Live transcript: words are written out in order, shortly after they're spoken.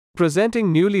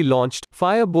Presenting newly launched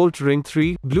Fire-Boltt Ring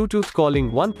 3 Bluetooth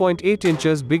calling 1.8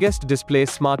 inches biggest display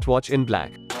smartwatch in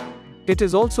black. It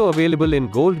is also available in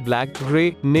gold, black,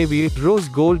 grey, navy, rose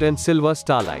gold and silver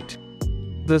starlight.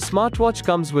 The smartwatch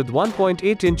comes with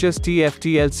 1.8 inches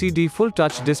TFT LCD full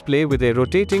touch display with a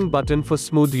rotating button for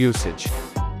smooth usage,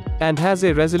 and has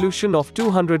a resolution of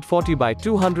 240 by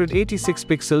 286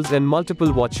 pixels and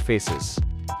multiple watch faces.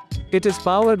 It is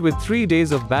powered with 3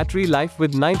 days of battery life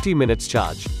with 90 minutes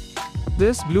charge.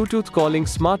 This Bluetooth calling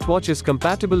smartwatch is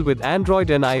compatible with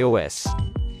Android and iOS.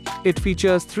 It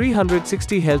features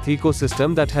 360 health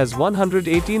ecosystem that has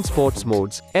 118 sports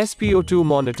modes, SpO2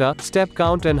 monitor, step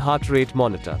count and heart rate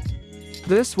monitor.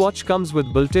 This watch comes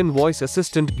with built-in voice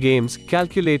assistant, games,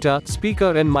 calculator,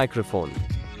 speaker and microphone.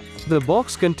 The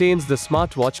box contains the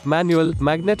smartwatch manual,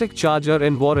 magnetic charger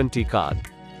and warranty card.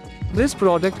 This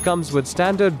product comes with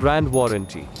standard brand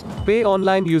warranty. Pay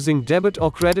online using debit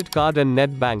or credit card and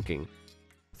net banking.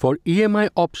 For EMI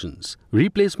options,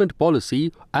 replacement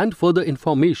policy and further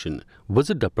information,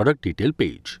 visit the product detail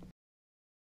page.